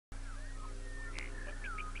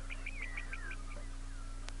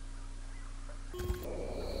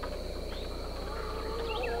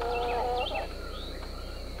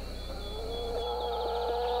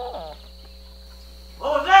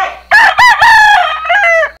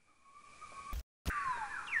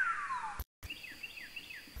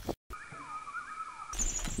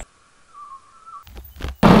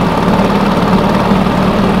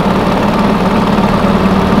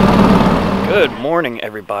morning,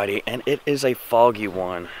 everybody, and it is a foggy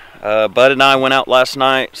one. Bud and I went out last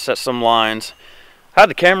night, set some lines. I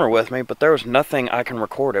had the camera with me, but there was nothing I can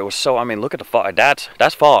record. It was so, I mean, look at the fog. That's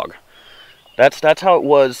fog. That's how it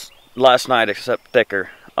was last night, except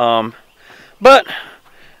thicker. But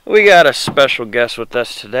we got a special guest with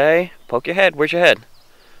us today. Poke your head. Where's your head?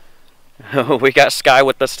 We got Sky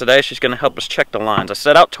with us today. She's going to help us check the lines. I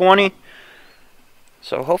set out 20,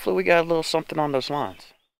 so hopefully we got a little something on those lines.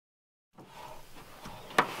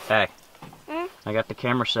 Hey, I got the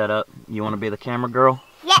camera set up. You want to be the camera girl?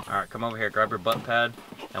 Yes. Alright, come over here, grab your butt pad,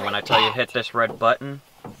 and when I tell you hit this red button,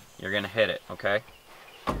 you're going to hit it, okay?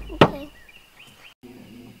 Okay.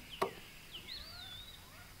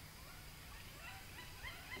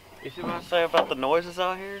 You see what I say about the noises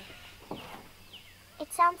out here?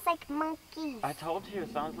 It sounds like monkeys. I told you,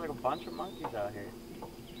 it sounds like a bunch of monkeys out here.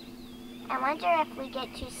 I wonder if we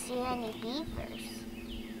get to see any beavers.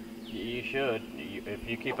 You should. If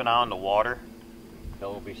you keep an eye on the water,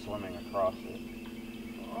 they'll be swimming across it.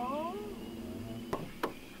 Oh.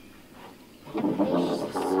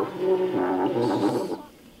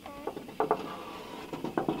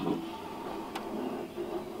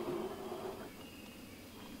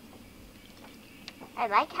 I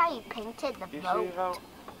like how you painted the boat. See how?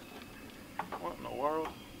 What in the world?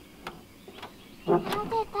 How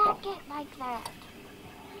did that get like that?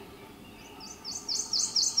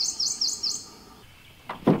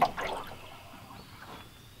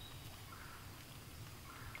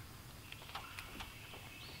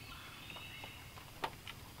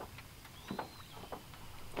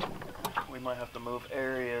 We might have to move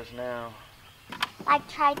areas now. Like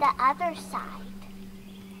try the other side.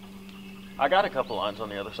 I got a couple lines on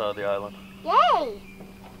the other side of the island. Yay!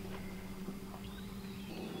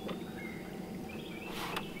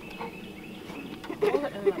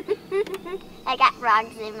 I got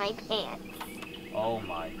frogs in my pants. Oh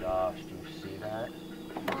my gosh, do you see that?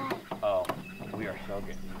 Oh, we are so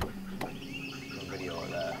good. A video of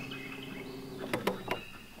that.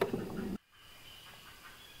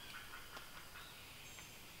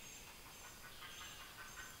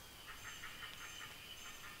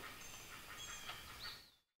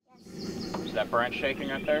 Is that branch shaking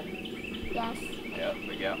right there? Yes. Yep,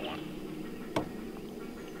 we got one.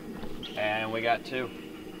 And we got two.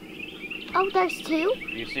 Oh, there's two?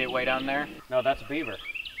 You see it way down there? No, that's a beaver.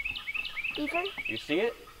 Beaver? You see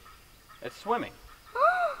it? It's swimming.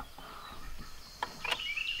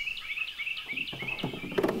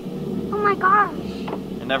 Oh my gosh.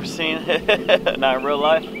 You never seen it? Not in real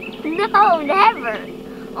life? No, never.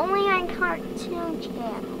 Only on Cartoon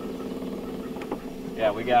Channel.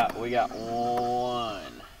 Yeah, we got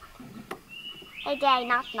one. Hey, Daddy,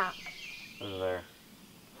 knock knock. Who's there?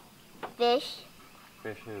 Fish.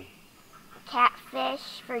 Fish who?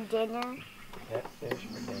 Catfish for dinner. Catfish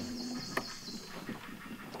for dinner.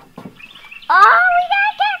 Oh, we got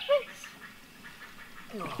a catfish!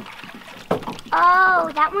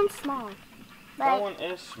 Oh, that one's small. But That one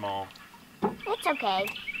is small. it's okay.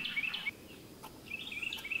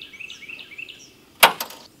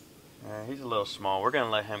 Yeah, he's a little small. We're gonna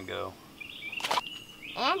let him go.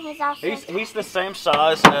 And he's also He's the same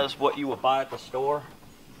size as what you would buy at the store,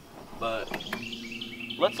 but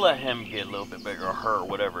let's let him get a little bit bigger, or her,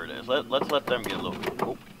 whatever it is. Let's let them get a little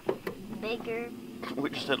bit bigger. We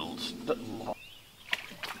just did a little.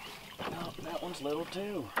 Oh, that one's little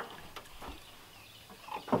too.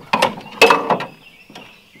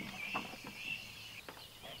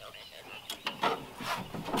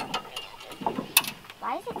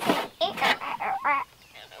 Why is it saying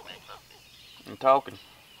I'm talking.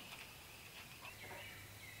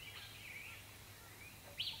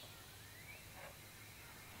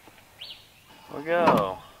 We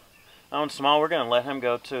go. That one's small. We're gonna let him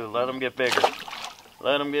go too. Let him get bigger.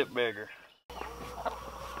 Let him get bigger.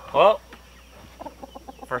 Well,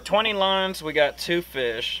 for 20 lines, we got 2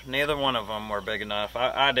 fish. Neither one of them were big enough.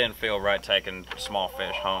 I didn't feel right taking small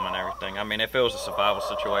fish home and everything. I mean, if it was a survival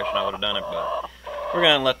situation, I would have done it, but we're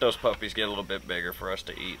gonna let those puppies get a little bit bigger for us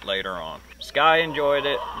to eat later on. Sky enjoyed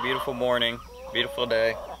it. Beautiful morning, beautiful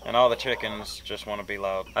day, and all the chickens just want to be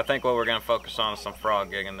loud. I think what we're gonna focus on is some frog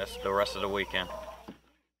gigging the rest of the weekend.